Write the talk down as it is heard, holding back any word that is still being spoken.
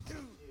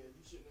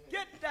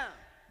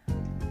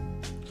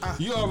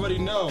You already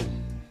know.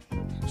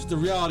 It's the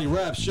reality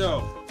rap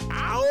show.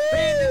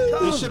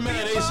 It's your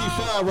man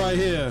AC5 right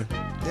here.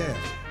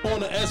 Yeah. On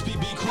the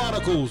SPB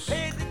Chronicles.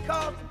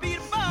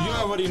 You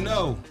already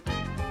know.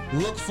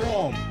 Look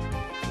for him.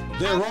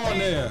 They're on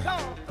there.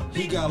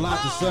 He got a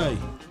lot to say.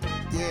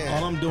 Yeah.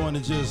 All I'm doing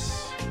is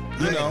just,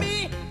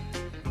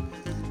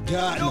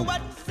 guiding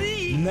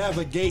them,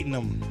 navigating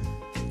them.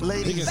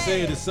 Ladies, He can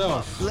say it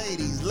himself.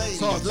 Ladies,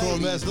 Talk to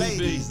him,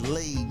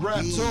 SPB. Rap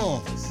to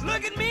him.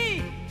 Look at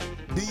me.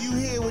 Do you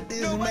hear what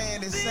this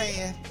man is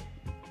saying?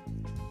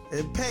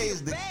 It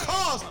pays the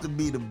cost to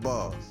be the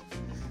boss.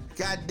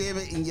 God damn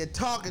it, and you're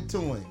talking to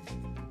him.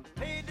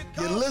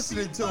 You're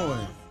listening to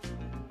him.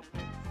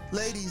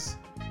 Ladies,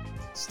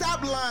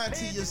 stop lying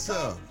to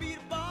yourself.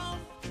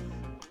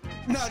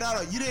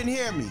 No, you didn't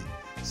hear me.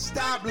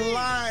 Stop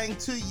lying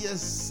to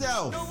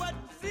yourself.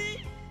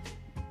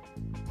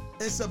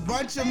 It's a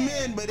bunch of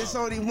men, but it's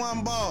only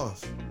one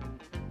boss.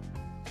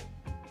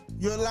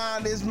 You're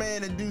allowing this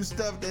man to do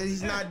stuff that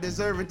he's not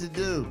deserving to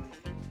do.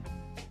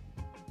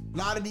 A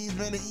lot of these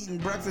men are eating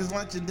breakfast,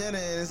 lunch, and dinner,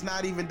 and it's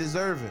not even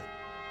deserving.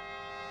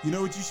 You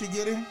know what you should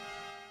get him?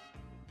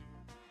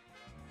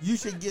 You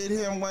should get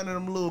him one of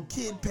them little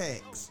kid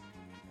packs.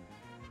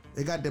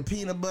 They got the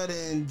peanut butter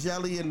and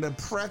jelly and the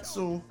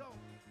pretzel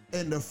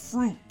and the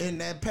fruit in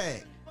that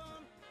pack.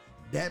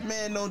 That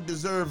man don't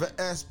deserve an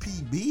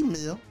SPB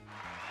meal.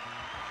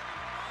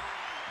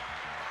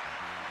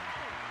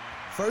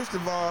 First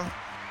of all,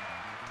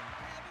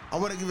 I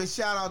want to give a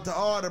shout out to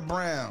all the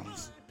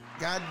Browns.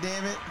 God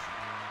damn it.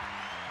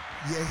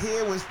 Your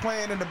hair was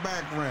playing in the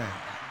background.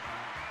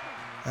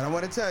 And I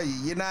want to tell you,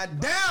 you're not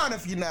down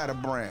if you're not a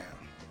Brown.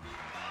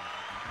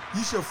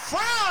 You should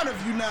frown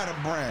if you're not a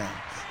Brown.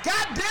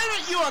 God damn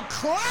it, you're a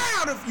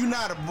clown if you're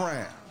not a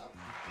Brown.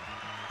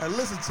 And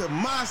listen to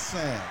my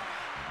sound.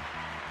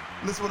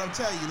 Listen what I'm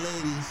telling you,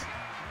 ladies.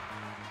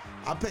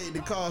 I paid the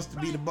cost to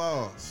be the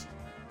boss.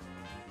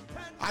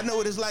 I know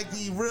what it's like to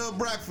eat real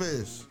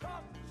breakfast,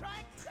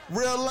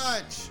 real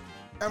lunch,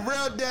 and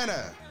real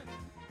dinner.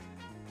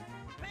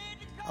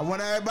 I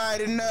want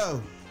everybody to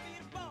know,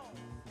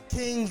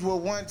 kings were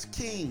once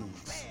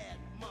kings,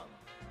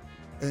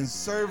 and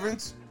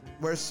servants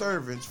were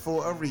servants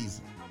for a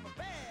reason.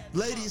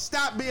 Ladies,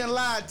 stop being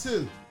lied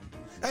to,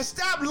 and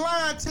stop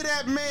lying to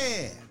that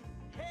man.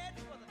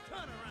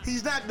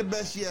 He's not the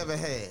best you ever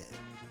had.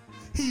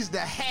 He's the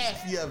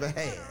half you ever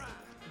had.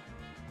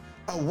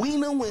 A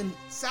wiener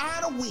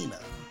inside a wiener.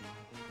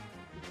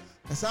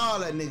 That's all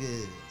that nigga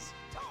is.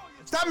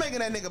 Stop making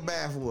that nigga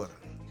bathwater.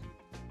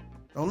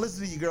 Don't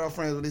listen to your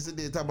girlfriends when they sit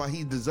there and talk about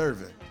he's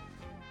deserving.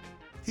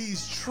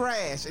 He's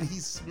trash and he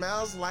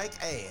smells like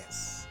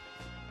ass.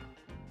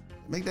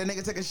 Make that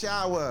nigga take a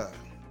shower.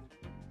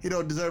 He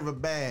don't deserve a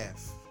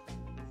bath.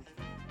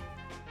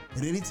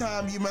 And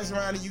anytime you mess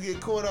around and you get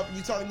caught up and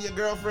you talking to your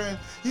girlfriend,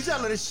 you tell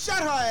her to shut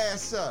her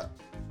ass up.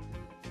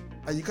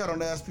 And you cut on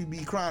the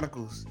SPB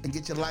Chronicles and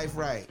get your life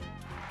right.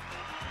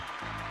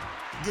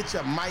 Get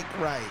your mic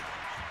right.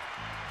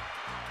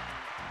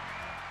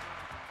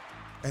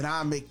 And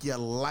I'll make your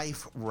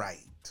life right.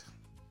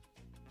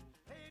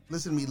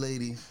 Listen to me,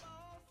 ladies.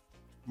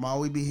 I'm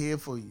always be here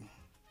for you.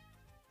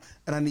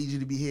 And I need you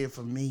to be here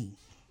for me.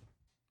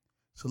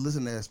 So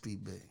listen to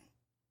SPB.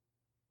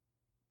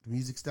 The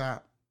music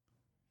stop.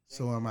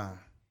 So am I. I'm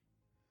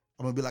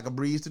going to be like a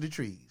breeze to the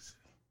trees.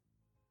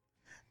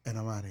 And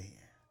I'm out of here.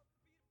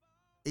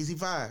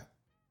 AC5,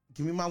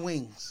 give me my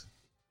wings.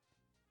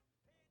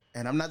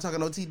 And I'm not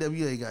talking no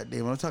TWA,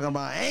 goddamn. I'm talking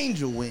about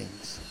angel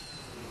wings.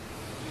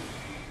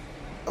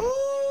 Ooh.